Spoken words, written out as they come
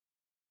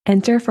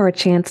Enter for a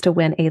chance to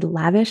win a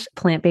lavish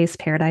plant-based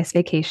paradise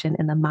vacation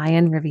in the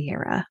Mayan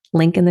Riviera.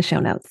 Link in the show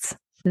notes.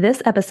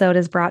 This episode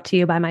is brought to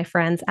you by my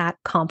friends at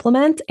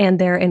Complement and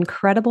their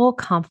incredible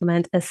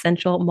Complement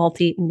Essential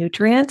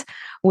Multi-Nutrient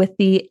with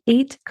the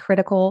 8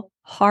 critical,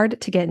 hard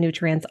to get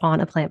nutrients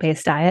on a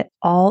plant-based diet,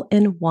 all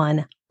in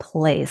one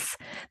place.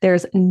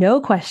 There's no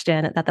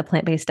question that the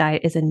plant-based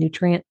diet is a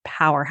nutrient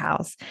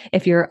powerhouse.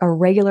 If you're a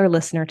regular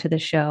listener to the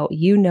show,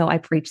 you know I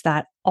preach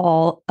that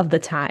all of the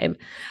time.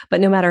 But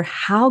no matter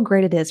how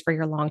great it is for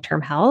your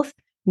long-term health,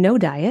 no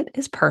diet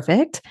is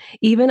perfect.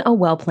 Even a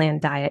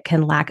well-planned diet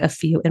can lack a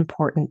few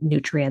important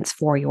nutrients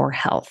for your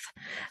health.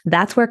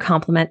 That's where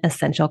Complement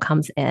Essential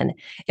comes in.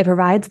 It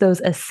provides those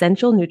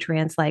essential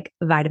nutrients like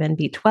vitamin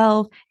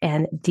B12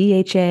 and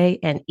DHA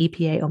and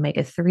EPA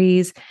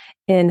omega-3s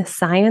in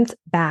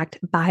science-backed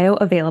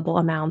bioavailable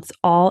amounts,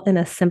 all in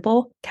a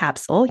simple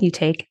capsule you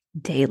take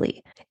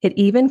daily. It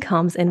even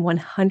comes in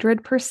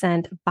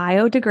 100%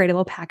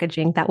 biodegradable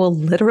packaging that will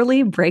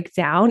literally break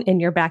down in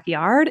your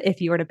backyard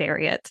if you were to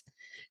bury it.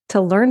 To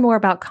learn more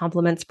about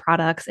Complement's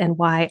products and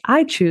why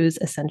I choose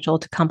Essential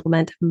to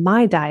complement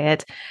my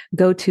diet,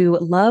 go to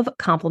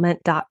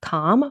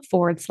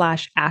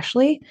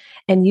lovecomplement.com/Ashley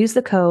and use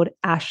the code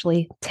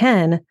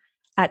Ashley10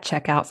 at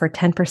checkout for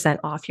 10%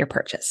 off your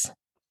purchase.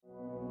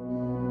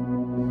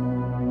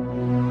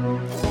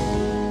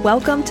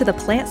 Welcome to the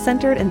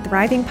Plant-Centered and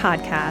Thriving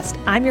podcast.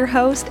 I'm your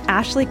host,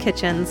 Ashley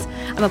Kitchens.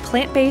 I'm a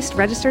plant-based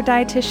registered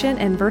dietitian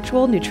and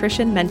virtual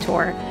nutrition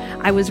mentor.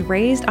 I was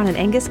raised on an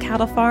Angus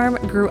cattle farm,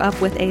 grew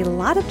up with a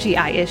lot of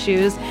GI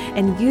issues,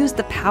 and used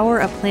the power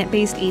of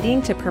plant-based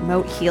eating to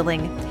promote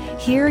healing.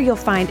 Here you'll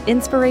find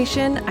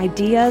inspiration,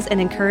 ideas,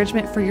 and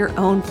encouragement for your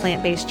own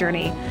plant-based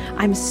journey.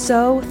 I'm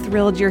so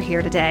thrilled you're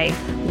here today.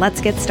 Let's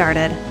get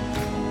started.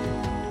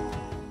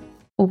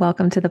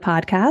 Welcome to the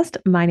podcast.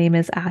 My name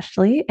is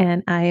Ashley,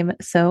 and I'm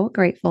so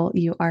grateful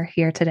you are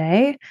here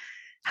today.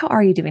 How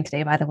are you doing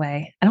today, by the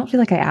way? I don't feel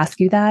like I ask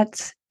you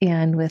that.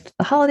 And with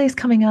the holidays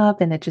coming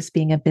up and it just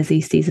being a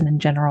busy season in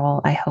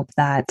general, I hope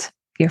that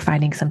you're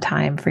finding some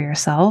time for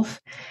yourself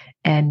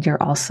and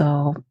you're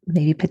also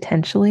maybe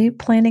potentially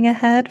planning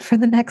ahead for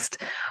the next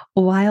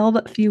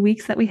wild few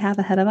weeks that we have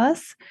ahead of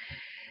us.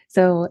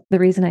 So the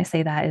reason I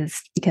say that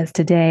is because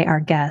today our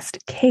guest,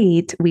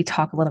 Kate, we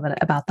talk a little bit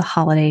about the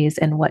holidays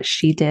and what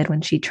she did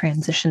when she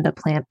transitioned to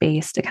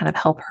plant-based to kind of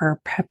help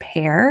her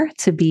prepare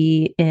to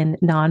be in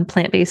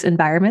non-plant-based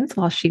environments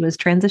while she was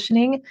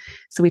transitioning.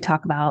 So we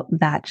talk about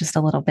that just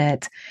a little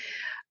bit.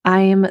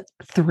 I'm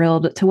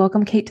thrilled to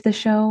welcome Kate to the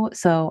show.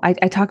 So I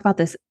talk about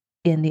this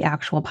in the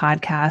actual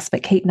podcast,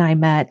 but Kate and I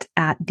met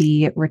at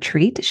the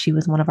retreat. She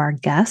was one of our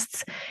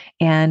guests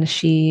and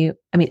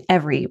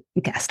every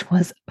guest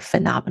was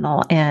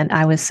phenomenal. And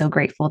I was so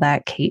grateful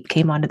that Kate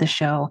came onto the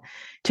show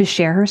to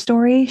share her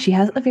story. She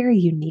has a very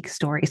unique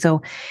story.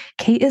 So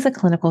Kate is a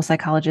clinical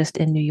psychologist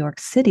in New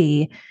York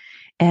City,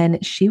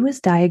 and she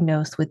was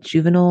diagnosed with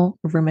juvenile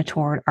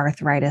rheumatoid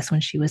arthritis when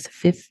she was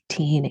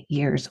 15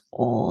 years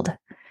old.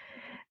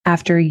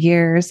 After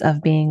years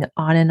of being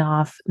on and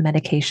off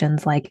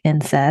medications like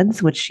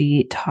NSAIDs, which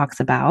she talks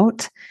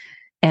about,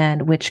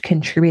 and which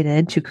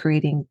contributed to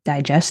creating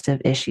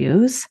digestive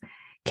issues,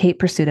 Kate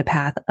pursued a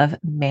path of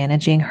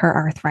managing her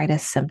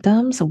arthritis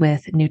symptoms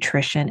with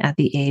nutrition at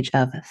the age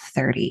of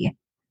 30.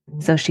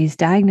 So she's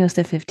diagnosed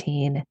at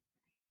 15,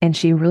 and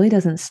she really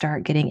doesn't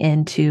start getting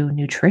into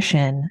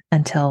nutrition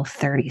until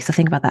 30. So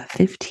think about that,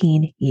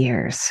 15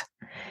 years.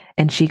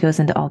 And she goes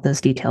into all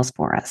those details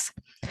for us.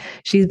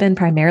 She's been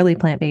primarily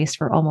plant-based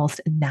for almost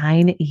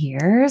 9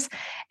 years,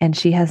 and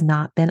she has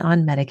not been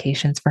on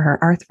medications for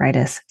her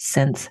arthritis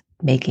since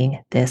making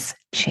this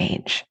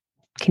change.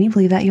 Can you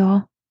believe that,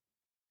 y'all?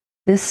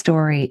 This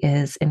story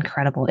is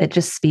incredible. It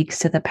just speaks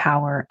to the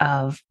power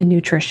of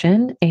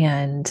nutrition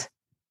and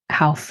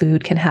how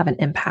food can have an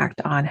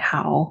impact on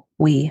how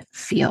we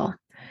feel.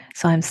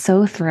 So I'm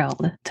so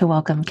thrilled to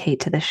welcome Kate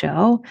to the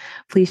show.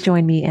 Please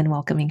join me in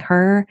welcoming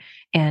her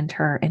and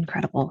her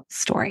incredible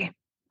story.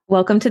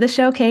 Welcome to the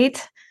show,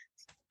 Kate.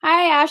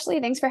 Hi, Ashley.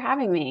 Thanks for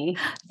having me.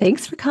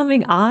 Thanks for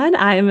coming on.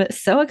 I'm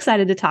so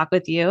excited to talk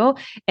with you.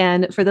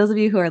 And for those of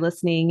you who are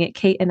listening,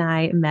 Kate and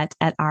I met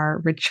at our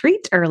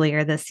retreat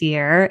earlier this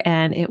year,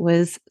 and it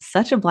was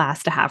such a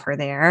blast to have her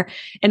there.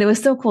 And it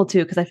was so cool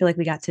too, because I feel like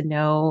we got to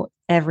know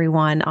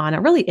everyone on a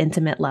really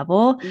intimate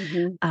level.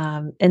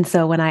 And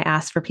so when I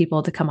asked for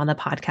people to come on the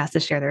podcast to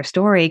share their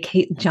story,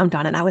 Kate jumped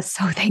on it. And I was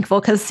so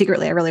thankful because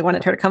secretly I really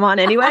wanted her to come on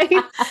anyway.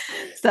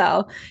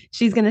 So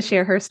she's going to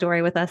share her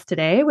story with us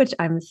today, which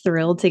I'm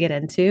thrilled to get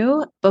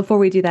into. Before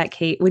we do that,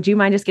 Kate, would you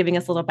mind just giving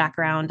us a little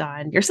background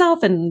on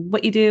yourself and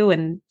what you do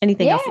and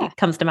anything else that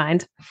comes to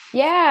mind?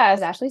 Yeah,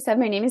 as Ashley said,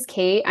 my name is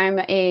Kate. I'm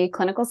a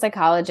clinical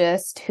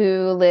psychologist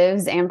who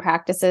lives and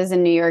practices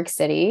in New York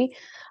City.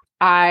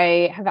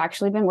 I have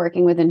actually been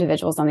working with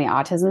individuals on the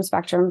autism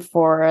spectrum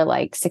for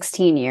like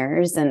 16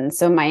 years. And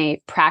so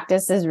my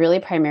practice is really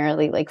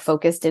primarily like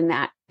focused in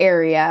that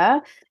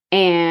area.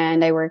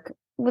 And I work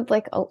with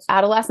like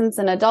adolescents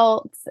and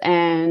adults.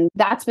 And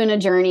that's been a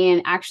journey.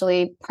 And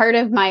actually part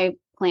of my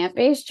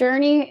plant-based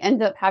journey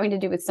ended up having to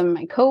do with some of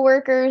my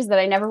coworkers that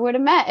I never would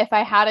have met if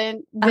I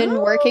hadn't been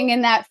working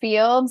in that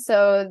field.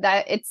 So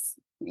that it's,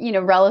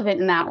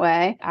 relevant in that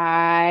way.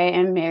 I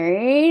am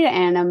married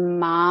and a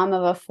mom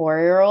of a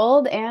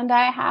 4-year-old, and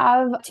I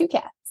have 2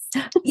 cats.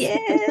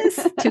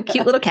 Yes. 2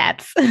 cute little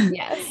cats.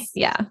 Yes.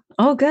 Yeah.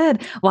 Oh,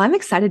 good. Well, I'm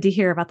excited to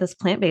hear about this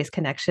plant-based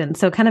connection.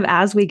 So kind of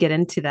as we get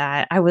into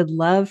that, I would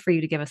love for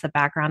you to give us a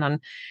background on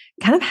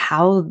kind of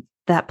how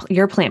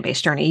your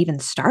plant-based journey even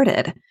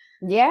started.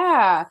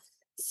 Yeah.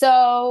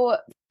 So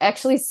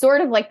actually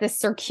sort of like this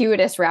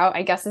circuitous route,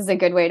 I guess is a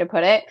good way to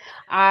put it.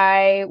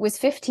 I was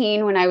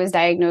 15 when I was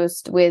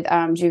diagnosed with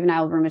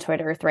juvenile rheumatoid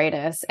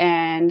arthritis,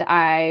 and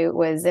I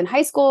was in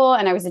high school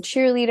and I was a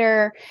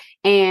cheerleader,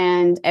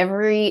 and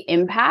every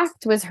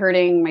impact was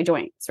hurting my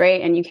joints,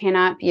 right? And you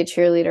cannot be a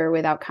cheerleader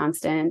without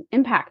constant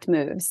impact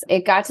moves.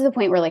 It got to the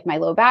point where like my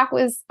low back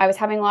I was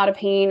having a lot of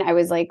pain. I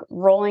was like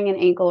rolling an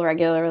ankle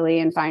regularly,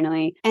 and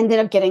finally ended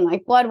up getting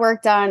like blood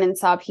work done and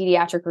saw a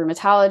pediatric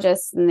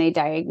rheumatologist, and they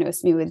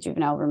diagnosed me with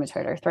juvenile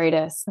rheumatoid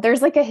arthritis.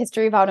 There's like a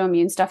history of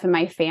autoimmune stuff in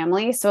my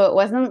family, so it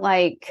wasn't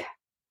like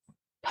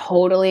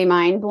totally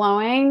mind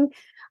blowing.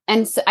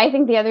 And so I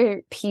think the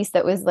other piece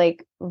that was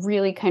like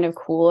really kind of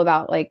cool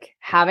about like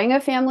having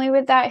a family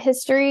with that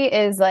history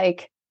is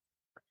like,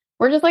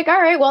 we're just like, all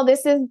right, well,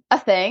 this is a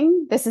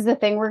thing. This is a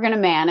thing we're going to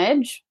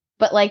manage,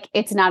 but like,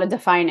 it's not a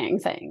defining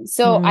thing.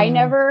 So I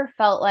never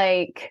felt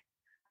like,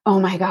 oh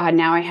my God,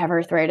 now I have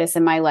arthritis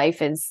and my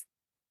life is,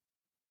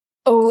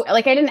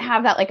 like I didn't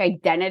have that like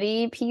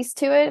identity piece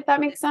to it, if that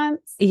makes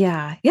sense.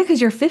 Yeah. Yeah. Cause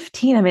you're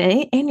 15. I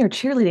mean, and you're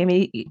cheerleading. I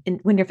mean,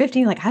 when you're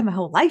 15, like I have my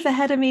whole life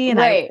ahead of me, and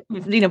right.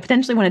 I,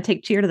 potentially want to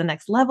take cheer to the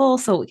next level.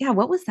 So yeah,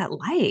 what was that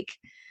like?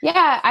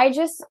 Yeah. I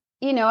just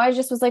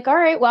was like, all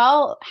right,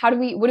 well,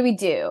 what do we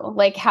do?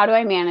 Like, how do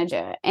I manage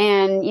it?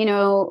 And,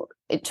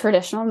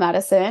 traditional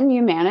medicine,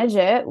 you manage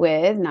it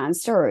with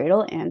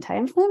nonsteroidal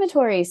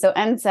anti-inflammatory. So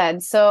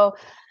NSAIDs. So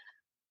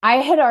I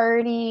had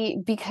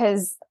already,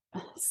 because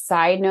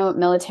side note,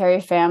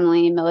 military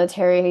family,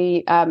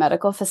 military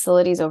medical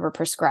facilities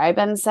overprescribe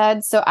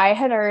NSAIDs. So I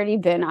had already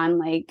been on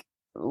like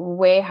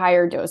way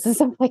higher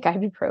doses of like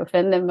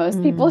ibuprofen than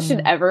most people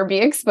should ever be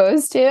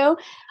exposed to.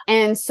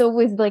 And so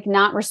was like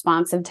not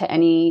responsive to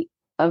any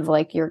of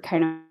like your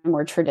kind of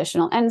more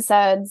traditional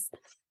NSAIDs.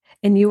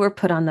 And you were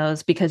put on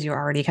those because you're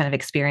already kind of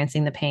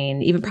experiencing the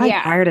pain, even probably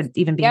prior to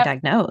even being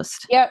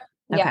diagnosed. Yep.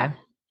 Okay. Yeah.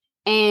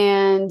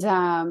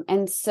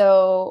 And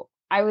so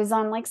I was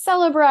on like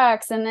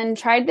Celebrex, and then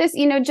tried this,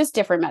 just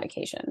different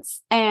medications.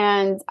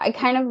 And I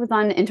kind of was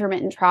on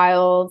intermittent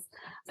trials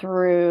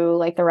through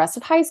like the rest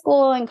of high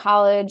school and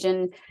college,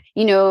 and,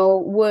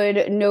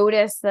 would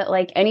notice that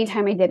like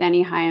anytime I did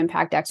any high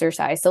impact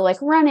exercise, so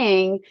like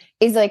running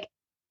is like,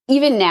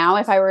 even now,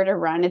 if I were to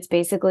run, it's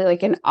basically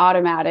like an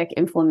automatic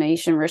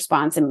inflammation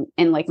response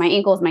in like my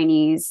ankles, my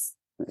knees,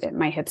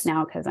 my hips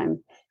now, because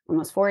I'm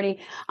almost 40.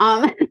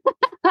 And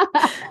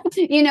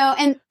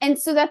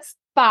so that's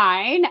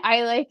fine.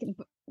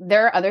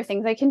 There are other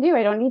things I can do.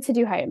 I don't need to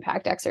do high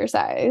impact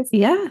exercise.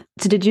 Yeah.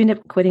 So did you end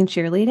up quitting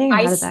cheerleading, or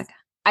how did that go?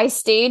 I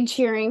stayed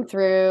cheering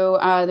through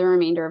the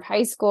remainder of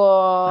high school.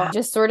 Wow.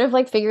 Just sort of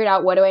like figured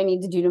out, what do I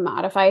need to do to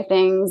modify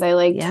things?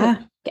 I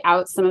took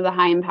out some of the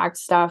high impact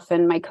stuff,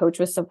 and my coach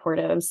was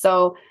supportive.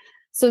 So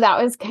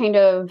that was kind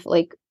of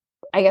like,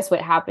 I guess,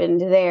 what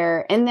happened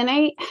there. And then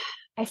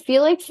I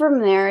feel like from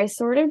there, I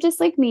sort of just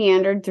like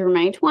meandered through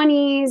my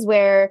 20s,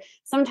 where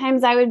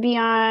sometimes I would be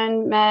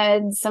on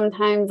meds,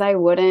 sometimes I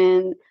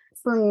wouldn't.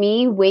 For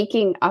me,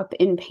 waking up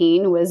in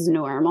pain was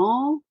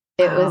normal.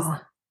 It was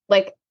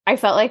like, I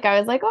felt like I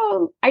was like,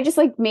 oh, I just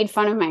like made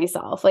fun of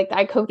myself. Like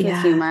I coped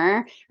with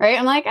humor, right?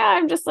 I'm like,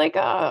 I'm just like,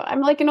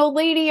 I'm like an old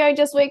lady. I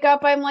just wake up.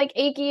 I'm like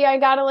achy. I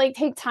got to like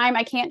take time.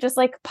 I can't just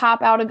like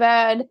pop out of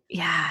bed.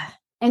 Yeah.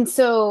 And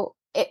so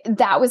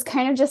that was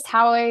kind of just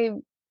how I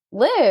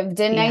lived.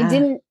 And I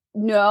didn't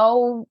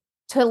know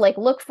to like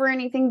look for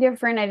anything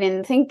different. I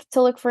didn't think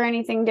to look for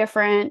anything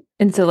different.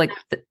 And so like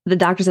the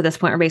doctors at this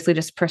point are basically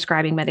just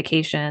prescribing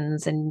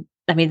medications. And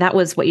I mean, that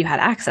was what you had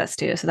access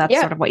to. So that's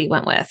sort of what you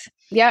went with.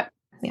 Yep.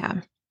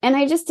 Yeah. And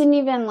I just didn't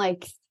even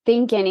like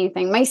think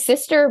anything. My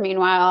sister,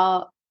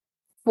 meanwhile,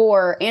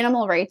 for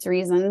animal rights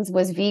reasons,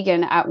 was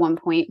vegan at one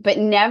point, but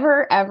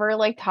never ever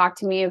like talked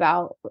to me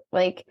about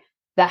like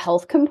the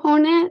health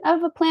component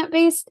of a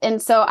plant-based. And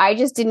so I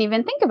just didn't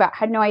even think about,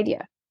 had no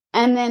idea.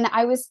 And then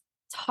I was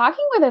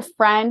talking with a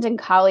friend and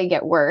colleague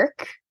at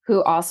work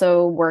who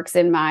also works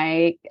in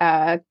my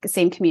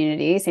same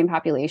community, same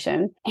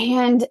population.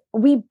 And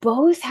we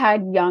both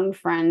had young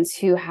friends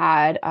who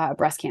had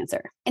breast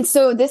cancer. And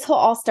so this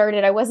all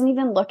started, I wasn't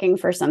even looking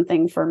for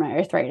something for my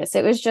arthritis.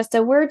 It was just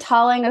we're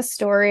telling a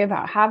story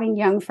about having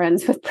young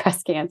friends with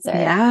breast cancer.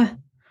 Yeah.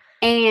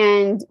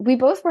 And we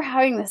both were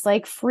having this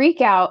like freak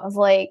out of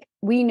like,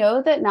 we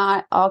know that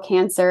not all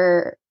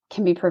cancer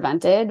can be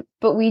prevented,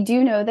 but we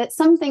do know that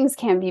some things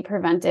can be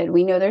prevented.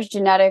 We know there's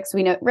genetics,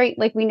 we know, right?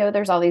 Like we know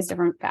there's all these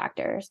different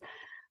factors.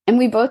 And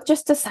we both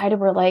just decided,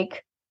 we're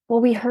like,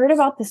 well, we heard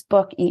about this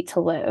book, Eat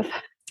to Live.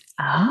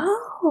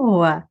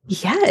 Oh,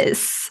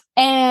 yes.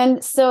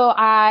 And so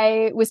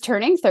I was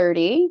turning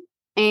 30,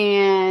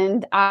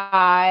 and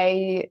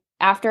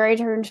after I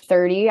turned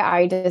 30,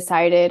 I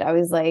decided, I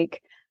was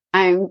like,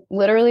 I'm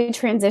literally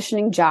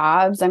transitioning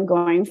jobs. I'm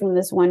going from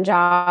this one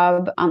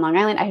job on Long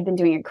Island. I had been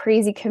doing a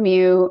crazy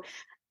commute.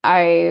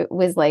 I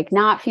was like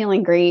not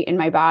feeling great in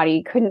my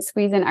body, couldn't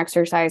squeeze in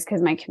exercise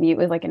because my commute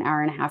was like an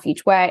hour and a half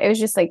each way. It was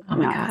just like Oh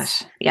my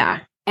nuts. gosh.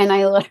 Yeah. And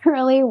I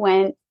literally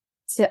went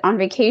on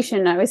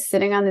vacation. I was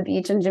sitting on the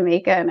beach in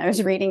Jamaica and I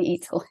was reading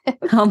Eat to Live.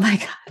 Oh my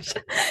gosh.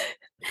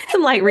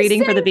 Some light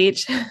reading for the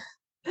beach.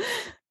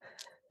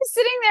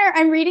 Sitting there,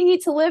 I'm reading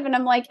Eat to Live, and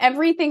I'm like,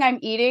 everything I'm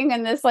eating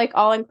in this like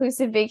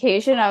all-inclusive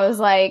vacation, I was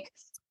like,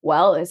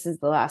 well, this is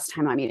the last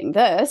time I'm eating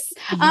this.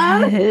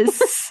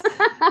 Yes.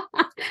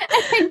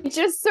 I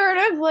just sort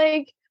of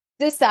like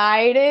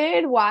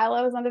decided while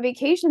I was on the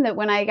vacation that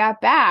when I got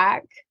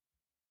back,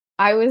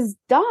 I was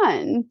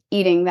done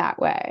eating that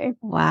way.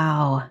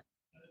 Wow.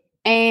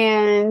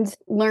 And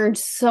learned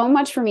so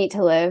much from Eat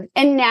to Live.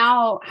 And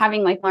now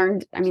having like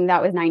learned, I mean,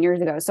 that was 9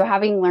 years ago. So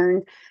having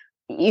learned,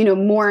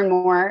 more and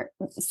more,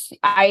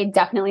 I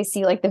definitely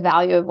see like the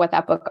value of what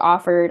that book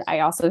offered. I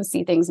also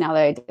see things now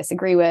that I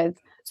disagree with,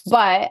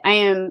 but I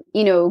am,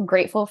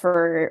 grateful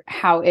for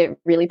how it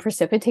really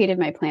precipitated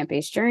my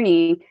plant-based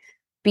journey,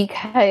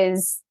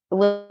 because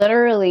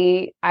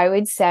literally I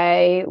would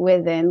say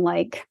within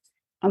like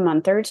a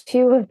month or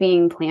two of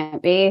being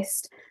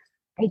plant-based,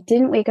 I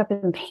didn't wake up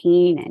in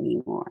pain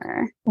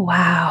anymore.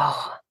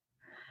 Wow.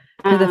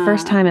 For the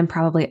first time in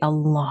probably a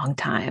long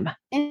time.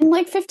 In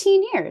like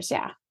 15 years.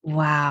 Yeah.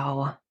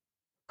 Wow.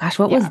 Gosh,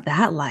 what was Yeah.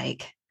 that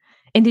like?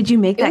 And did you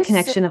make It that was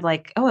connection of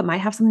like, oh, it might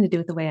have something to do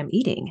with the way I'm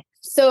eating?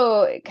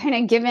 so kind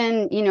of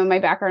given, my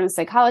background as a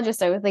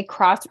psychologist, I was like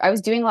I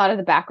was doing a lot of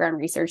the background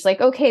research,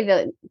 like,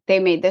 okay, they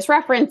made this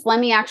reference. Let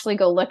me actually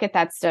go look at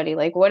that study.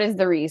 Like, what is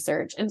the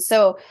research? And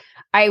so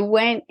I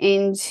went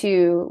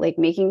into like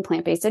making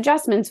plant-based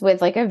adjustments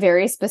with like a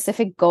very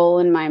specific goal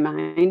in my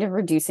mind of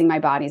reducing my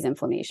body's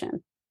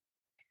inflammation.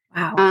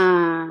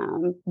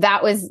 Wow.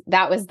 That was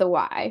the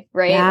why,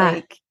 right? Yeah.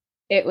 Like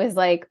it was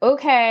like,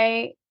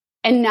 okay.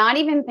 And not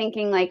even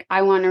thinking like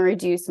I want to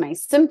reduce my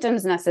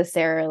symptoms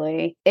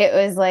necessarily. It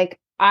was like,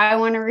 I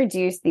want to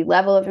reduce the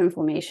level of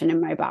inflammation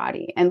in my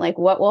body, and like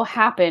what will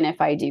happen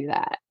if I do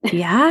that.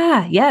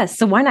 Yeah. Yes.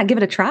 So why not give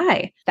it a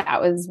try? That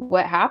was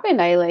what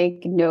happened. I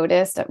like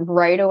noticed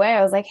right away.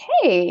 I was like,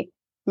 hey,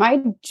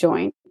 my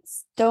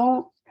joints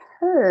don't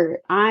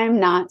hurt. I'm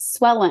not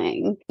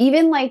swelling.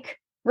 Even like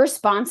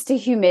response to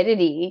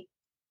humidity,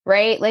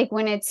 right? Like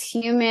when it's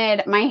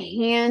humid, my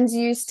hands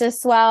used to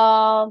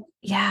swell.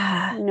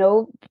 Yeah.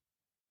 Nope.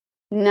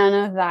 None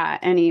of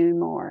that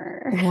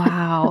anymore.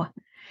 Wow.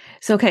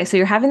 So, okay. So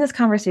you're having this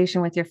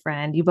conversation with your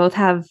friend. You both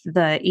have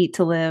the Eat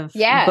to Live book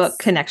Yes.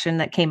 connection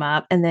that came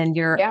up. And then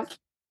you're Yep.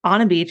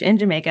 on a beach in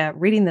Jamaica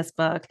reading this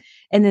book.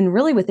 And then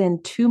really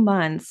within 2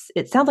 months,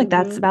 it sounds like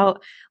that's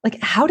about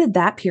like, how did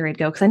that period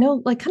go? Because I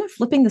know like kind of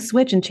flipping the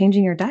switch and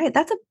changing your diet,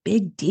 that's a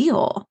big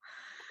deal.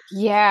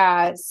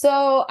 Yeah.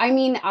 So, I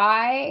mean,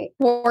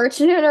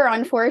 fortunate or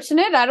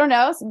unfortunate, I don't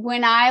know.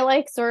 When I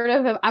like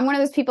I'm one of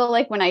those people,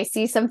 like when I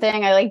see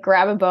something, I like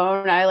grab a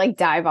bone, I like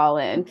dive all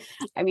in.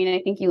 I mean,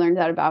 I think you learned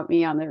that about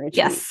me on the retreat.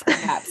 Yes.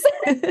 Perhaps.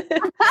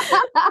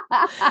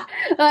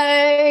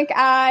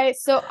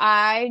 So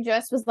I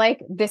just was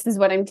like, this is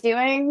what I'm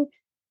doing.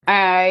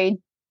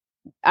 I'm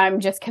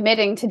just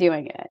committing to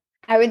doing it.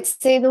 I would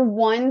say the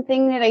one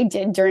thing that I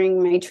did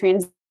during my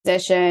transition,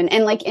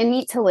 and like in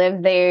Eat to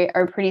Live, they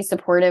are pretty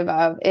supportive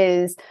of,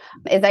 is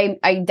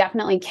I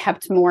definitely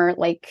kept more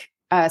like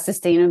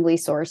sustainably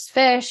sourced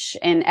fish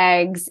and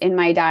eggs in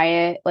my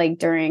diet,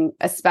 like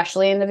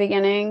especially in the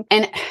beginning.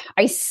 And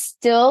I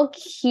still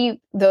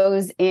keep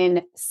those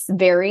in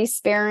very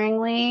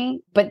sparingly,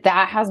 but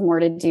that has more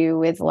to do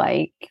with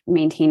like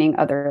maintaining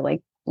other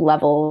like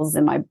levels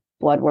in my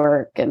blood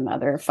work and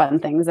other fun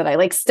things that I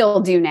like still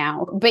do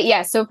now. But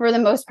yeah, so for the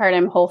most part,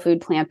 I'm whole food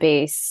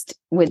plant-based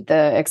with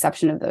the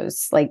exception of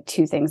those like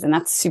two things. And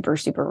that's super,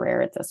 super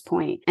rare at this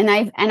point. And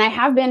I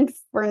have been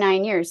for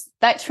 9 years.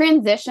 That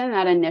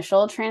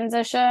initial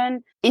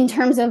transition, in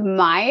terms of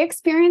my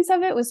experience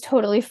of it, was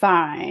totally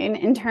fine.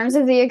 In terms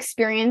of the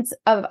experience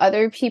of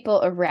other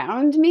people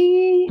around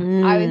me,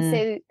 I would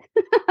say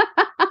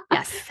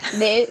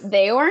yes.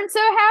 they weren't so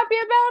happy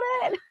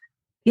about it.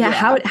 Yeah.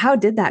 How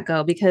did that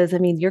go? Because I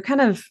mean,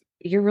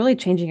 you're really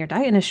changing your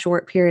diet in a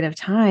short period of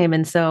time.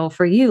 And so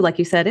for you, like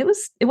you said, it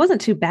wasn't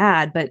too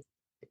bad, but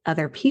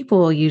other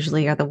people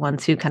usually are the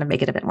ones who kind of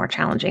make it a bit more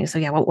challenging. So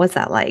yeah, what was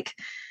that like?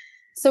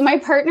 So my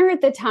partner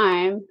at the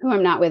time, who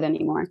I'm not with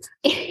anymore,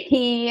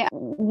 he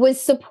was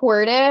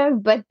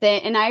supportive,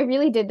 and I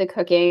really did the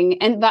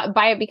cooking, and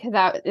by it, because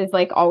that is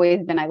like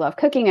always been, I love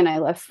cooking and I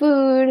love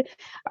food.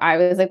 I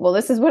was like, well,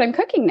 this is what I'm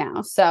cooking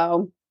now.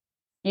 So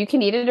you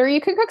can eat it or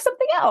you can cook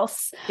something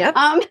else. Yep.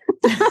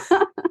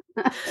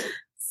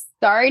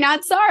 Sorry,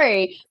 not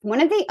sorry.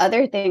 One of the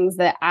other things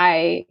that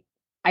I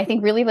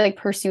think really like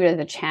pursued as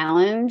a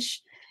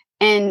challenge,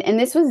 and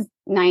this was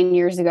 9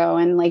 years ago,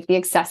 and like the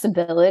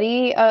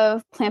accessibility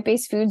of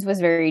plant-based foods was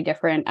very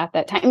different at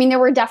that time. I mean, there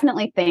were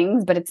definitely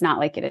things, but it's not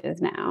like it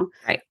is now.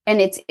 Right. And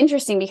it's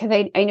interesting because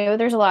I know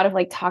there's a lot of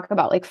like talk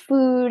about like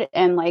food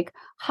and like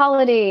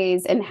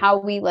holidays and how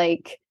we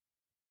like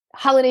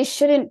holidays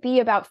shouldn't be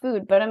about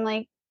food, but I'm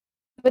like,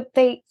 but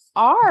they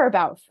are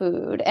about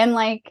food. And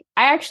like,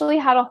 I actually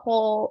had a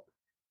whole,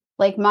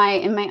 like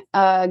in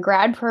my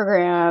grad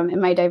program, in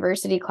my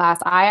diversity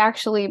class,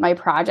 my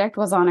project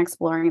was on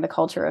exploring the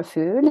culture of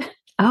food.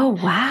 Oh,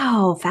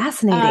 wow.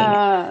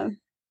 Fascinating.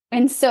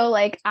 And so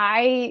like,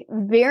 I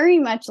very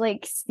much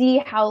like see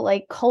how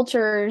like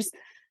cultures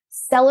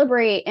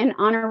celebrate and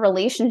honor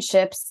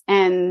relationships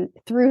and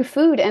through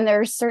food. And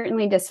there's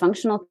certainly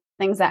dysfunctional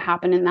things that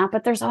happen in that,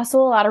 but there's also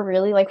a lot of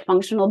really like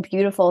functional,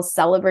 beautiful,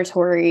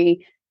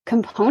 celebratory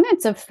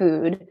components of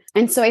food.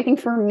 And so I think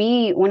for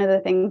me, one of the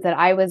things that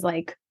I was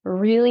like,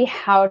 really,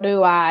 how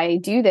do I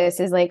do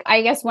this is like,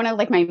 I guess one of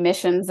like my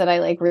missions that I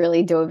like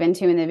really dove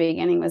into in the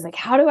beginning was like,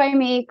 how do I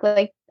make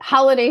like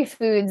holiday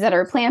foods that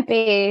are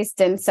plant-based?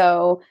 And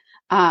so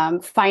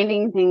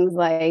finding things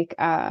like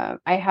I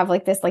have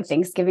like this like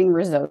Thanksgiving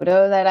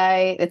risotto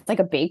it's like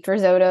a baked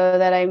risotto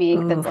that I make.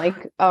 Ooh. That's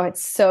like, oh,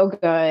 it's so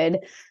good.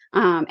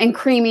 And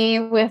creamy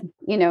with,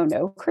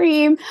 no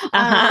cream.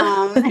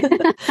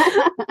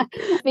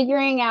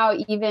 Figuring out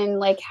even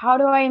like, how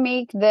do I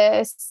make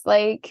this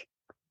like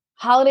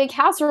holiday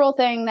casserole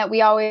thing that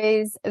we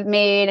always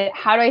made?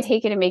 How do I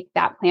take it and make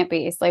that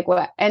plant-based? Like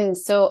what? And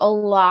so a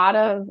lot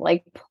of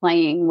like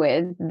playing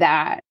with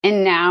that.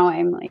 And now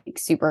I'm like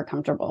super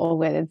comfortable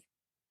with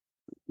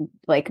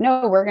like,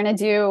 no, we're going to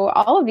do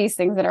all of these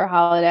things that are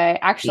holiday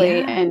actually.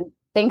 Yeah. And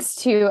thanks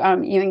to you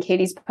and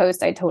Katie's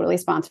post, I totally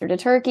sponsored a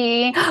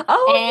turkey.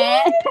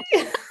 Oh,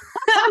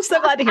 I'm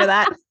so glad to hear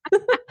that.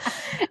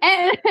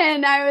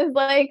 and I was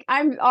like,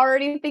 I'm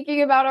already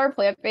thinking about our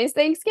plant-based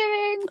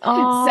Thanksgiving.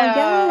 Oh, so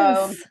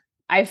yes.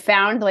 I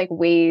found like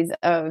ways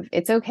of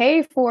it's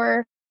okay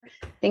for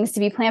things to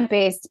be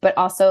plant-based, but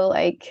also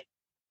like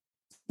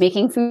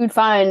making food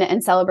fun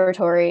and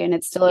celebratory. And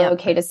it's still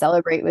okay to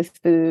celebrate with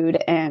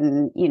food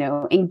and,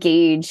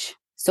 engage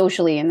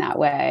socially in that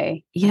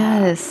way.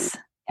 Yes.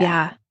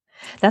 Yeah.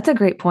 That's a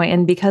great point.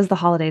 And because the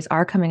holidays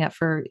are coming up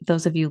for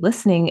those of you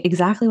listening,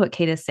 exactly what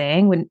Kate is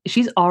saying, when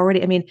she's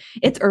already, I mean,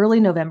 it's early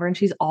November and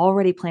she's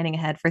already planning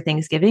ahead for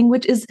Thanksgiving,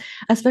 which is,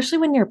 especially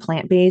when you're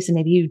plant-based and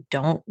maybe you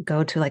don't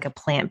go to like a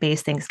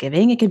plant-based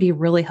Thanksgiving, it can be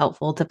really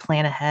helpful to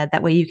plan ahead.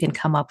 That way you can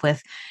come up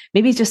with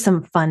maybe just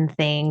some fun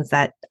things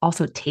that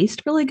also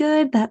taste really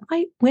good that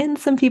might win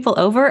some people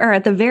over, or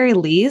at the very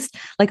least,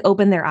 like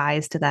open their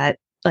eyes to that,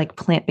 like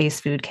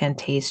plant-based food can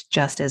taste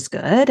just as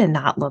good and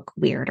not look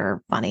weird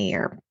or funny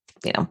or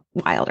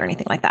wild or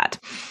anything like that.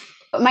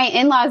 My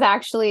in-laws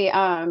actually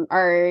are,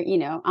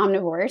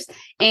 omnivores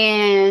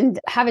and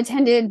have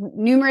attended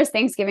numerous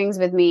Thanksgivings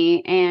with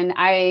me, and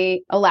I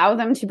allow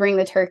them to bring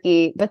the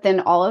turkey, but then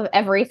all of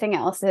everything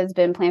else has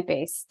been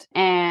plant-based.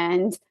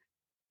 And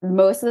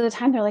most of the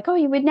time they're like, oh,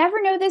 you would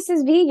never know this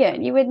is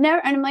vegan. You would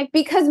never. And I'm like,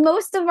 because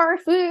most of our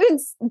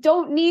foods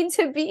don't need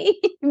to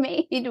be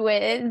made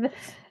with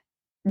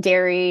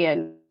dairy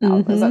and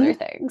all those other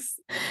things.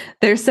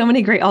 There's so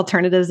many great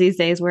alternatives these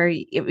days where,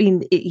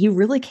 you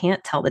really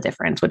can't tell the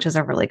difference, which is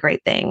a really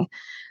great thing.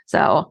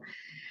 So,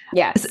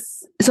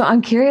 yes. So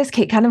I'm curious,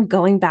 Kate, kind of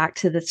going back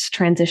to this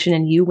transition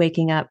and you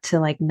waking up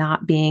to like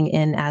not being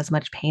in as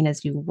much pain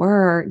as you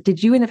were,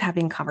 did you end up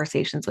having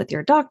conversations with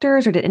your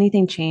doctors, or did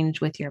anything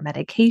change with your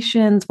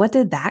medications? What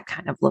did that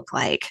kind of look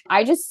like?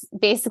 I just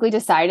basically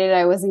decided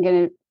I wasn't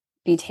going to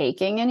be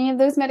taking any of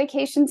those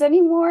medications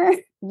anymore.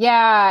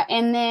 Yeah.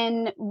 And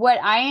then what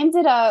I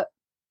ended up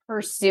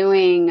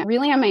pursuing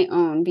really on my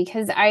own,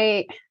 because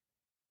I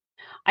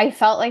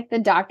felt like the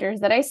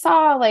doctors that I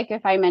saw, like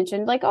if I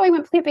mentioned like, oh, I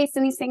went plant-based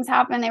and these things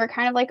happen, they were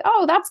kind of like,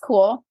 oh, that's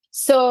cool.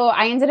 So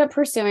I ended up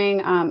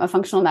pursuing a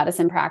functional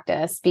medicine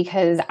practice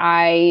because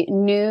I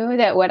knew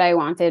that what I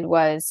wanted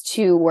was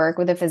to work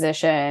with a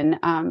physician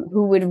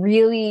who would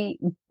really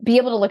be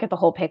able to look at the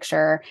whole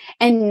picture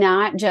and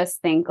not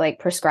just think like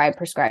prescribe.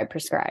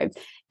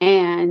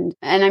 And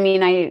I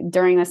mean, I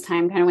during this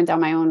time kind of went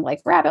down my own like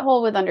rabbit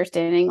hole with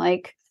understanding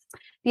like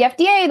the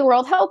FDA, the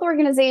World Health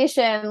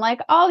Organization, like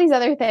all these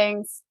other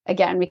things.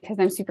 Again, because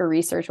I'm super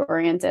research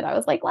oriented, I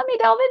was like, let me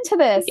delve into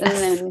this. Yes.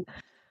 And then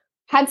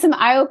had some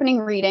eye-opening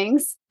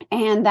readings.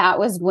 And that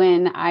was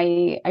when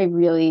I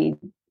really,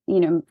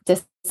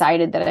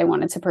 decided that I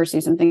wanted to pursue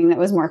something that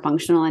was more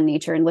functional in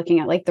nature and looking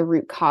at like the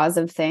root cause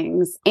of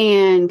things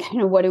and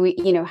kind of what do we,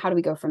 how do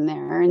we go from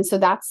there? And so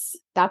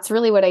that's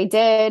really what I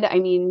did. I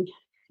mean,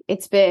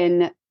 it's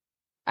been,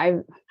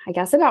 I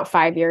guess about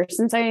 5 years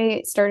since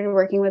I started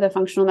working with a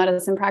functional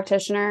medicine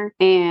practitioner.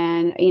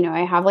 And,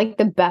 I have like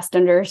the best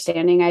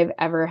understanding I've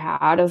ever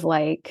had of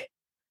like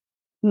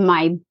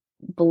my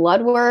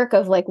blood work,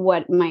 of like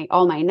what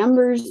all my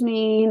numbers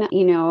mean.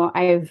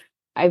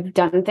 I've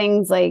done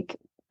things like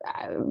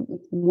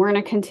worn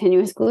a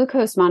continuous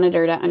glucose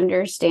monitor to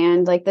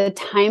understand like the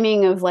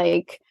timing of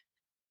like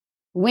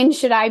when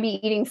should I be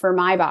eating for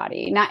my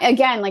body? Not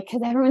again, like,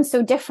 cause everyone's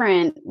so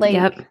different. Like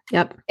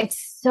Yep.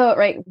 it's so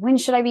right. When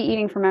should I be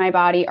eating for my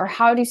body, or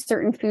how do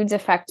certain foods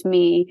affect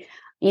me?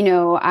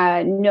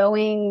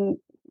 Knowing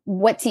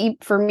what to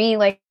eat for me,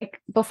 like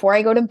before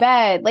I go to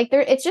bed, like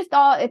it's just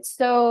all,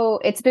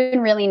 it's been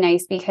really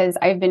nice because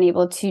I've been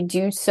able to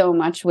do so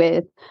much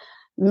with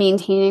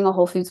maintaining a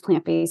whole foods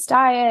plant-based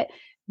diet,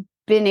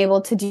 been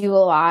able to do a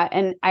lot.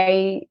 And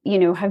I,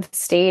 have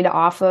stayed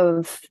off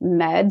of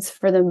meds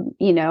for them.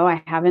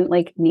 I haven't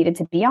like needed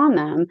to be on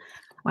them.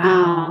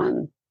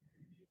 Wow.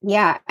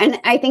 Yeah. And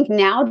I think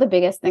now the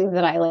biggest things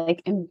that I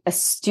like am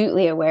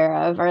astutely aware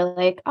of are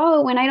like,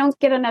 oh, when I don't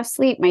get enough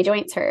sleep, my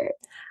joints hurt.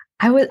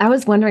 I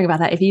was wondering about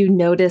that. If you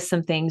notice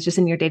some things just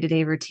in your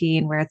day-to-day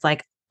routine where it's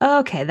like,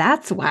 okay,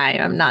 that's why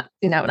I'm not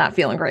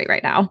feeling great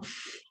right now.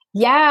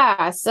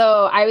 Yeah.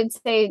 So I would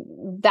say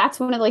that's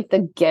one of like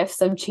the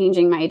gifts of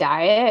changing my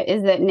diet,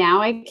 is that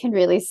now I can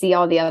really see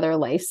all the other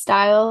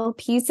lifestyle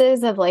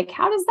pieces of like,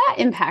 how does that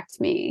impact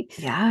me?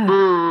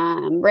 Yeah.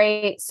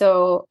 Right.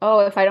 So,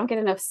 if I don't get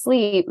enough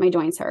sleep, my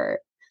joints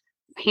hurt.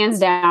 Hands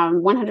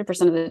down,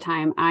 100% of the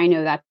time, I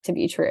know that to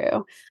be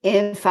true.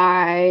 If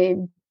I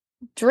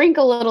drink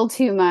a little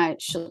too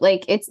much,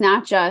 like it's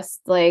not just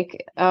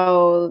like,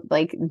 then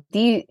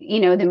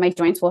my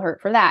joints will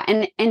hurt for that.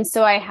 And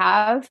so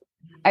I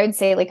would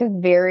say like a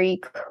very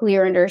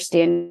clear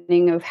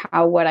understanding of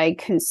how what I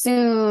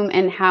consume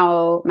and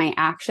how my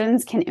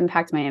actions can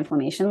impact my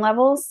inflammation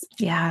levels.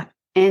 Yeah.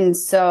 And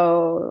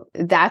so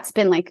that's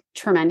been like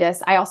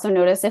tremendous. I also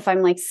notice if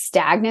I'm like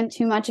stagnant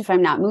too much, if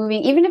I'm not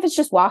moving, even if it's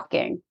just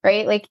walking,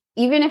 right? Like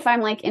even if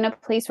I'm like in a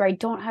place where I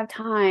don't have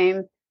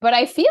time, but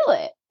I feel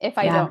it if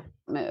I don't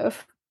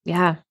move.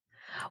 Yeah.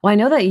 Well, I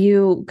know that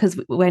because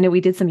I know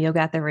we did some yoga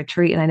at the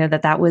retreat, and I know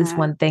that was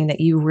one thing that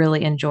you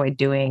really enjoyed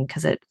doing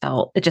because it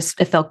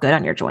felt good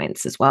on your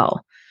joints as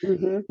well.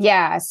 Mm-hmm.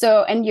 Yeah.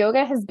 So, and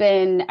yoga has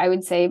been, I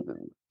would say,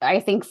 I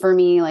think for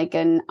me, like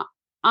an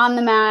on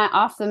the mat,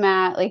 off the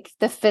mat, like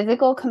the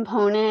physical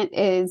component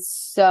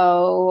it's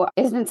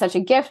been such a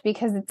gift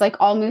because it's like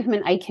all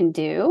movement I can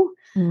do.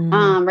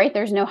 Right.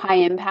 There's no high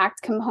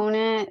impact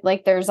component.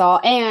 Like there's all,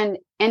 and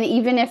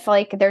even if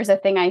like there's a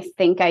thing I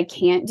think I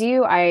can't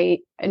do, I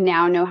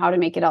now know how to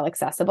make it all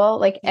accessible.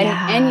 Like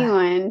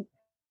anyone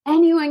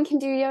can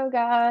do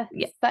yoga.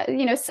 Yeah. But,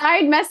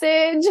 side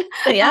message.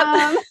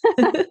 Yep.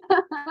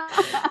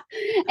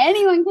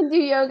 Anyone can do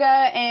yoga,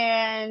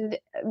 and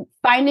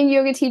finding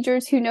yoga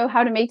teachers who know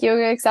how to make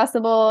yoga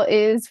accessible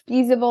is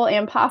feasible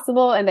and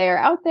possible, and they are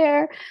out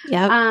there.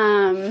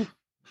 Yep.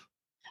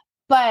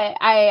 But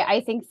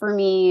I think for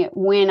me,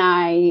 when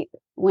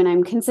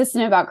I'm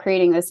consistent about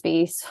creating the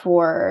space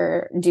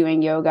for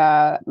doing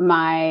yoga,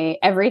 my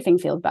everything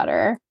feels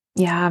better.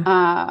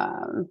 Yeah.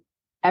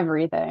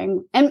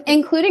 Everything, and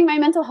including my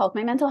mental health.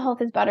 My mental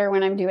health is better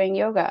when I'm doing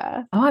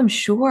yoga. Oh, I'm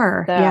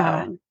sure. So,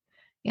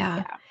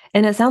 yeah.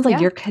 And it sounds like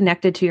you're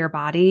connected to your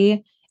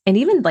body and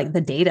even like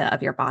the data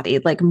of your body,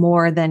 like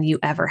more than you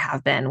ever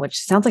have been, which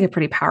sounds like a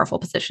pretty powerful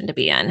position to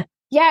be in.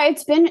 Yeah,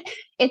 it's been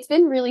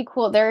really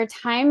cool. There are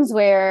times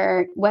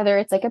where, whether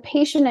it's like a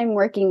patient I'm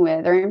working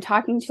with or I'm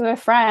talking to a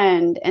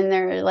friend and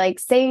they're like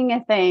saying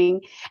a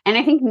thing. And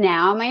I think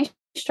now my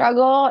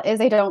struggle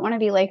is I don't want to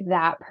be like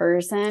that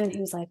person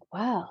who's like,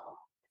 well,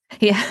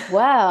 if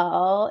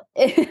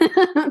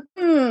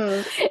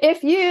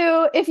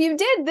you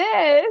did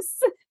this,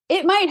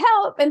 it might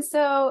help. And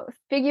so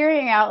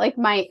figuring out like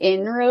my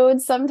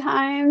inroads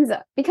sometimes,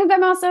 because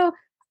I'm also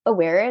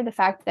aware of the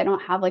fact that I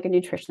don't have like a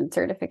nutrition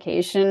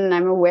certification.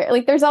 I'm aware,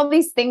 like there's all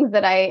these things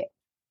that I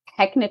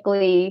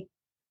technically,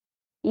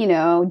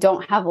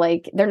 don't have,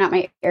 like, they're not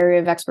my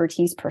area of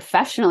expertise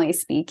professionally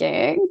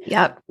speaking.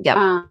 Yep.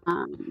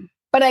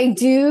 But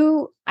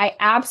I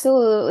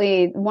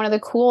absolutely, one of the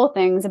cool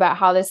things about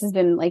how this has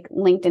been like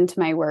linked into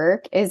my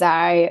work is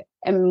I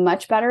am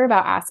much better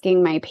about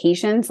asking my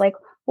patients, like,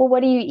 well,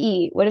 what do you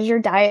eat? What does your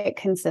diet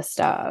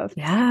consist of?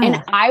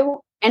 Yeah.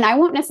 And I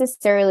won't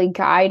necessarily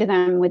guide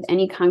them with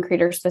any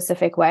concrete or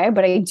specific way,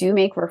 but I do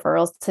make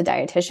referrals to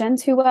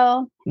dietitians who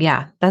will.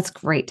 Yeah, that's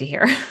great to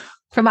hear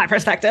from my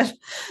perspective.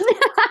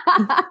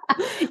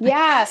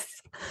 Yes.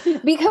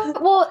 Because,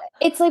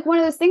 it's like one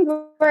of those things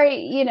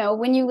where,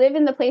 when you live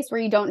in the place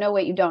where you don't know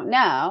what you don't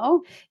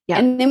know,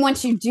 and then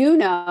once you do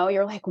know,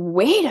 you're like,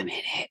 wait a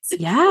minute.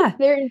 Yeah.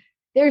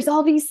 There's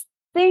all these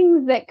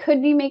things that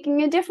could be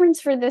making a difference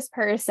for this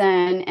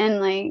person, and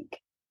like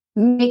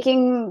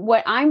making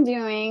what I'm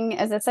doing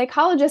as a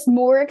psychologist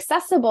more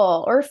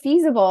accessible or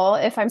feasible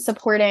if I'm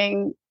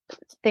supporting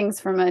things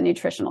from a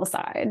nutritional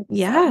side.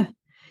 Yeah. So.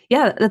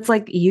 Yeah, that's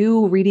like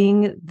you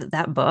reading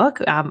that book.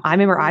 I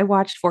remember I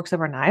watched Forks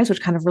Over Knives,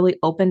 which kind of really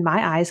opened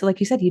my eyes. So like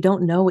you said, you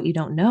don't know what you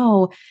don't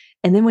know.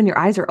 And then when your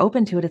eyes are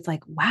open to it, it's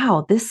like,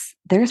 wow,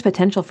 there's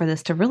potential for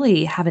this to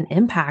really have an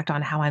impact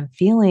on how I'm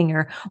feeling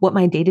or what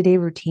my day-to-day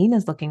routine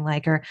is looking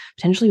like, or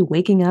potentially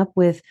waking up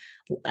with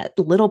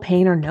little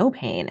pain or no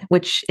pain,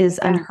 which is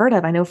unheard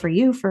of. I know for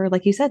you, for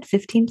like you said,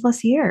 15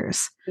 plus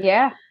years.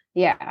 Yeah.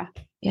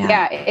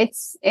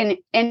 It's, and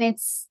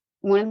it's,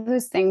 one of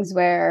those things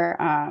where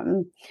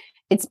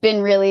it's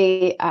been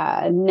really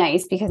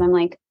nice because I'm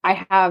like,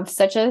 I have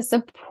such a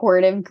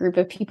supportive group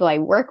of people I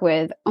work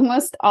with.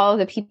 Almost all of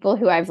the people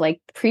who I've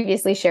like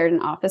previously shared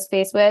an office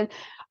space with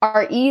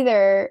are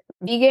either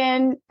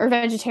vegan or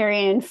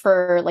vegetarian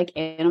for like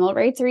animal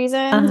rights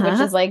reasons, which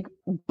Uh-huh. is like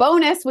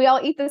bonus. We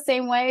all eat the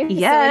same way. So it's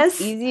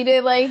Yes. easy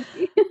to like,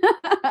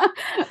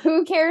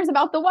 who cares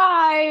about the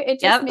why? It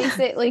just Yep. makes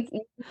it like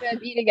easy to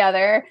be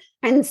together.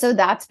 And so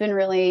that's been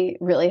really,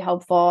 really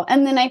helpful.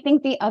 And then I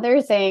think the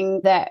other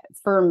thing that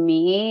for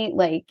me,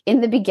 like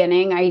in the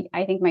beginning,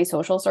 I think my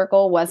social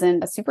circle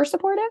wasn't super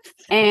supportive.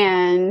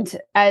 And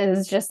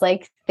as just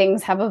like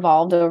things have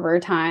evolved over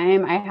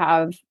time, I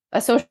have a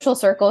social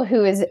circle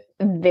who is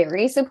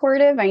very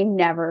supportive. I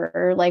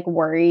never like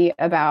worry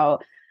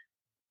about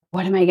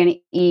what am I going to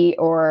eat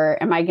or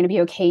am I going to be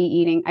okay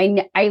eating?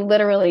 I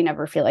literally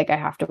never feel like I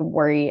have to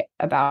worry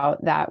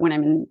about that when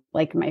I'm in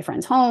like my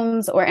friends'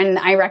 homes and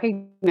I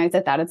recognize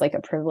that that is like a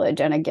privilege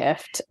and a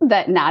gift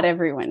that not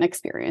everyone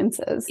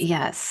experiences.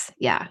 Yes.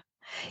 Yeah.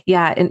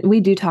 Yeah. And we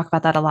do talk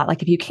about that a lot.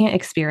 Like if you can't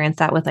experience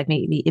that with like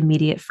maybe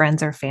immediate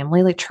friends or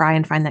family, like try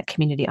and find that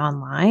community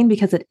online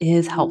because it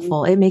is Mhm.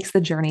 helpful. It makes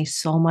the journey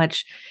so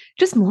much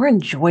just more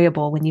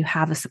enjoyable when you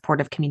have a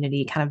supportive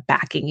community kind of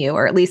backing you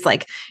or at least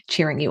like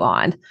cheering you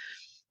on.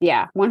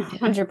 Yeah, Yeah.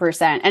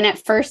 100%. And at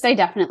first I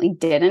definitely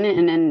didn't.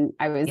 And then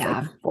I was like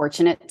Yeah.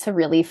 fortunate to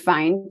really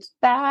find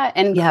that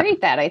and Yep.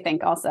 create that, I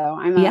think also.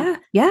 Yeah.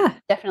 Yeah.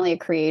 Definitely a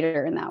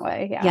creator in that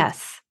way. Yeah.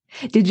 Yes.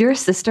 Did your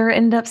sister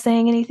end up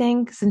saying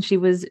anything since she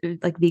was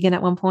like vegan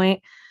at one point?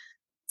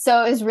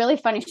 So it was really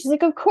funny. She's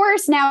like, of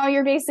course, now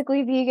you're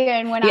basically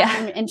vegan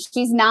Yeah. and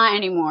she's not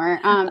anymore.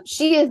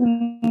 She is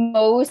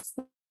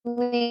mostly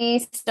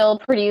still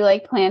pretty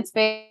like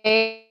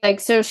plant-based. Like,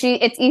 so it's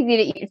easy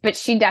to eat, but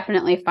she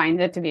definitely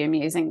finds it to be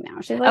amusing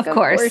now. She's like, Of of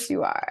course. course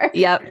you are.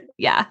 Yep.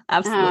 Yeah,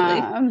 absolutely.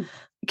 Um,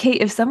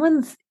 Kate, if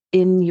someone's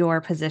in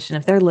your position,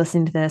 if they're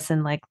listening to this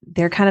and like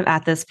they're kind of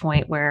at this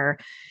point where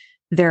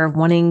they're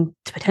wanting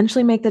to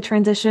potentially make the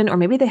transition, or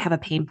maybe they have a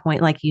pain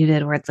point like you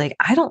did, where it's like,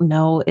 I don't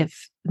know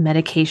if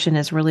medication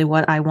is really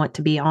what I want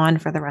to be on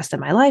for the rest of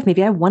my life.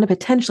 Maybe I want to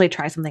potentially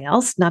try something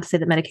else. Not to say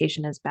that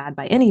medication is bad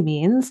by any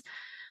means,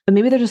 but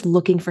maybe they're just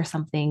looking for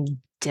something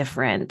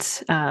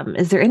different.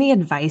 Is there any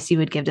advice you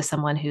would give to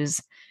someone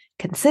who's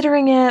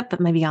considering it,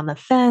 but maybe on the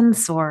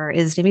fence, or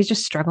is maybe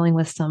just struggling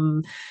with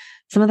some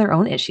of their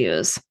own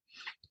issues?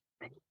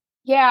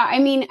 yeah, I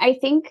mean, I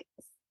think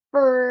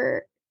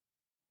for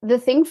the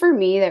thing for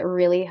me that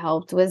really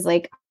helped was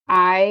like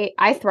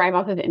I thrive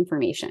off of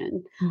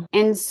information. Mm.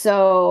 And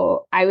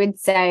so I would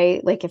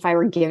say like if I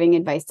were giving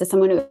advice to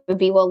someone it would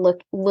be well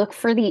look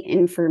for the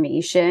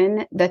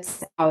information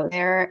that's out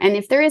there and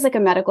if there is like a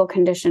medical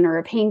condition or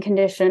a pain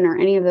condition or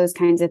any of those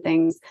kinds of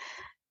things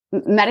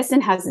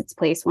medicine has its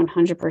place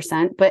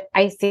 100%, but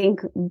I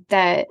think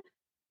that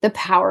the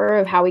power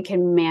of how we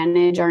can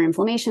manage our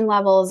inflammation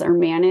levels or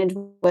manage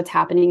what's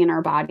happening in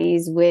our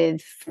bodies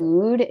with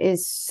food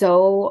is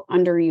so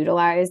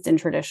underutilized in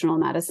traditional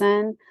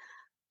medicine.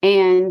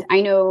 And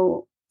I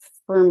know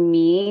for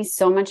me,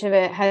 so much of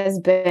it has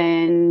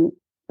been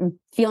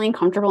feeling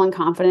comfortable and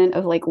confident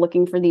of like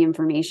looking for the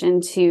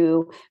information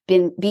to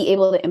be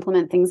able to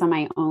implement things on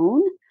my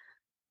own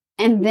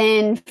and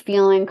then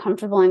feeling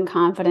comfortable and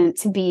confident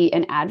to be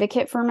an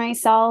advocate for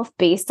myself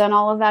based on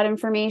all of that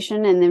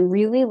information and then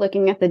really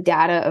looking at the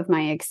data of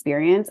my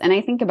experience. And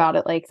I think about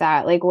it like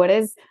that, like what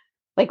is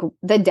like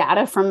the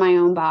data from my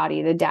own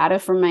body, the data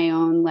from my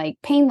own like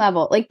pain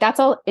level, like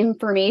that's all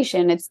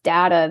information. It's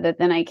data that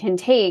then I can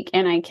take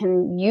and I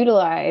can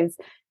utilize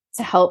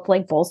to help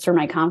like bolster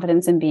my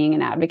confidence in being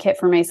an advocate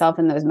for myself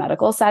in those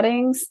medical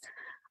settings.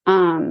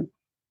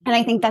 And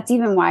I think that's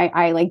even why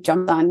I like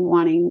jumped on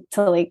wanting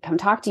to like come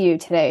talk to you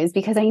today is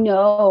because I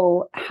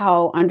know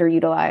how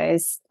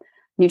underutilized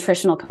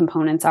nutritional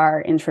components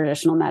are in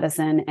traditional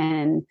medicine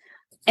and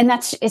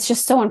that's it's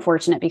just so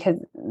unfortunate because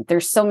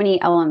there's so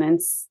many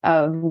elements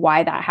of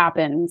why that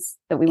happens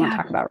that we won't Yeah.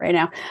 talk about right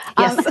now.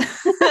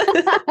 Yes.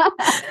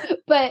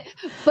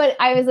 But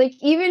I was like,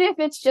 even if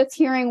it's just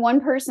hearing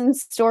one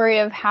person's story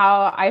of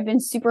how I've been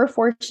super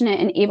fortunate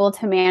and able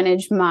to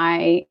manage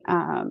my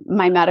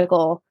my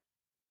medical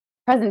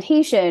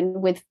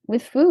presentation with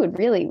food,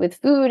 really with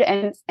food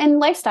and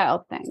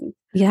lifestyle things.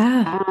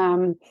 Yeah.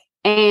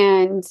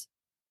 And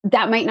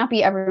that might not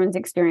be everyone's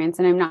experience.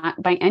 And I'm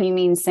not by any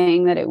means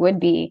saying that it would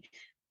be,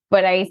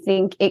 but I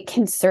think it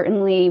can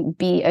certainly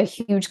be a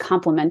huge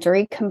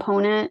complementary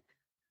component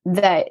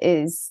that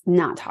is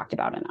not talked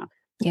about enough.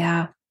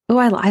 Yeah. Oh,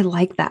 I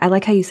like that. I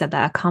like how you said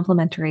that, a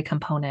complementary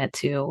component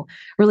to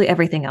really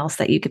everything else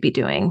that you could be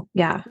doing.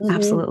 Yeah, Mm-hmm.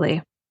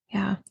 absolutely.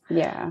 Yeah.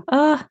 Yeah.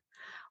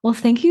 Well,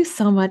 thank you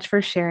so much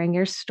for sharing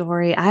your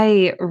story.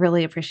 I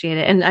really appreciate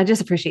it. And I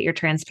just appreciate your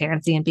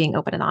transparency and being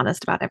open and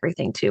honest about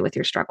everything too with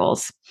your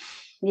struggles.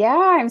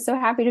 Yeah, I'm so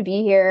happy to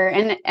be here.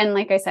 And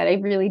like I said,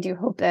 I really do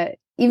hope that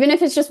even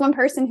if it's just one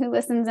person who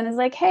listens and is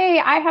like, hey,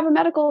 I have a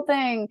medical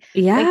thing.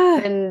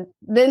 Yeah. Like,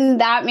 then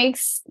that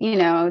makes,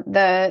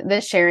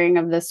 the sharing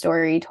of the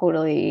story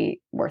totally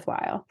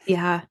worthwhile.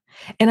 Yeah.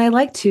 And I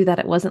like too that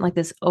it wasn't like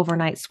this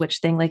overnight switch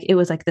thing. Like it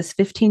was like this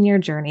 15-year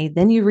journey.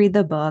 Then you read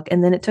the book,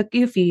 and then it took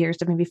you a few years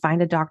to maybe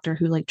find a doctor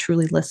who like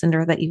truly listened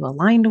or that you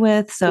aligned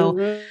with. So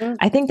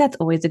I think that's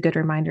always a good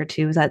reminder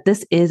too, is that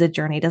this is a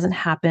journey. It doesn't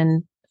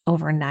happen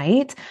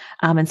overnight.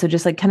 And so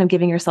just like kind of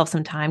giving yourself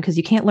some time, because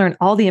you can't learn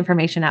all the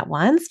information at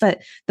once,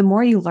 but the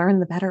more you learn,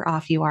 the better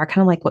off you are.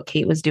 Kind of like what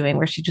Kate was doing,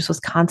 where she just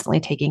was constantly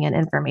taking in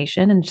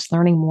information and just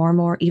learning more and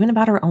more, even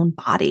about her own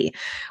body,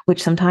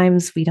 which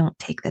sometimes we don't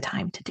take the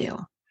time to do.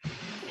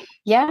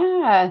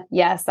 Yeah.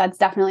 Yes, that's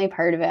definitely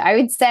part of it. I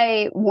would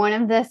say one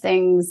of the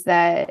things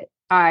that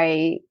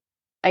I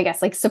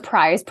guess like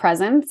surprise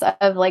presence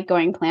of like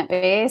going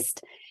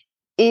plant-based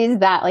is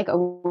that like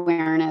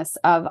awareness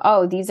of,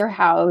 oh, these are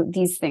how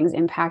these things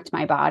impact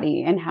my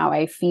body and how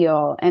I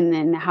feel. And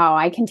then how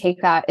I can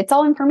take that, it's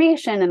all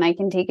information, and I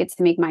can take it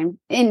to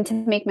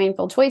make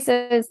mindful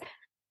choices,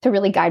 to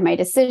really guide my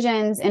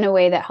decisions in a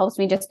way that helps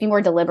me just be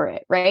more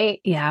deliberate.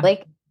 Right. Yeah.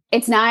 Like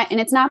it's not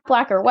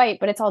black or white,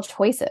 but it's all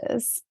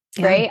choices.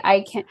 Yeah.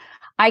 Right.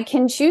 I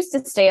can choose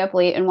to stay up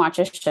late and watch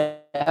a show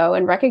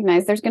and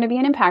recognize there's going to be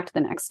an impact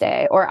the next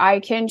day, or I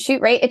can shoot,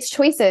 right? It's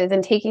choices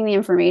and taking the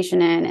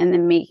information in and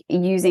then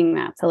using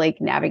that to like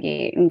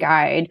navigate and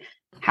guide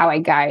how I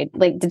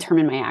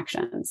determine my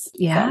actions.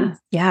 Yeah. So.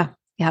 Yeah.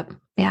 Yep.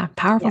 Yeah.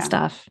 Powerful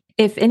stuff.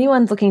 If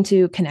anyone's looking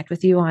to connect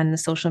with you on the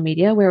social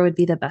media, where would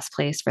be the best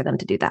place for them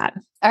to do that?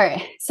 All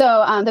right.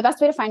 So the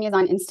best way to find me is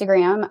on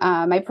Instagram.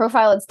 My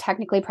profile is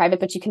technically private,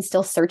 but you can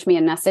still search me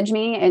and message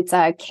me. It's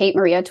Kate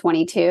Maria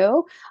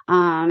 22.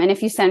 And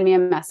if you send me a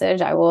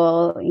message, I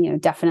will,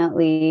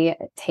 definitely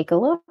take a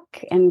look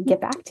and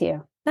get back to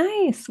you.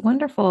 Nice.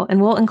 Wonderful. And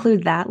we'll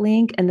include that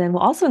link. And then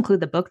we'll also include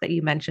the book that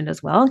you mentioned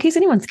as well, in case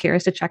anyone's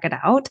curious to check it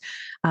out.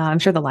 I'm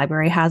sure the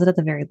library has it at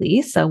the very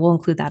least. So we'll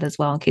include that as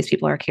well in case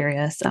people are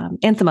curious,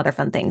 and some other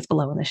fun things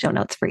below in the show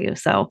notes for you.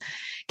 So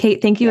Kate,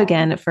 thank you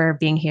again for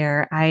being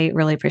here. I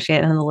really appreciate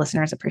it. And the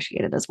listeners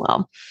appreciate it as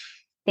well.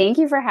 Thank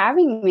you for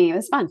having me. It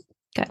was fun.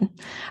 Good.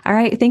 All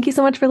right. Thank you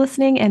so much for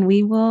listening. And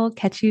we will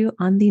catch you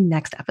on the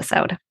next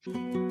episode.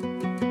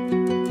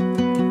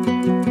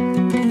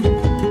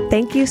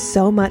 Thank you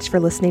so much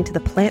for listening to the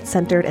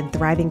Plant-Centered and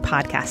Thriving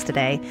podcast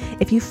today.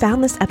 If you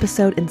found this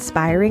episode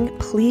inspiring,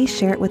 please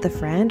share it with a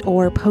friend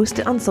or post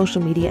it on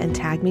social media and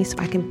tag me so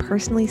I can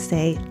personally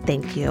say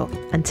thank you.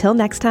 Until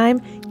next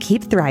time,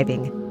 keep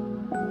thriving.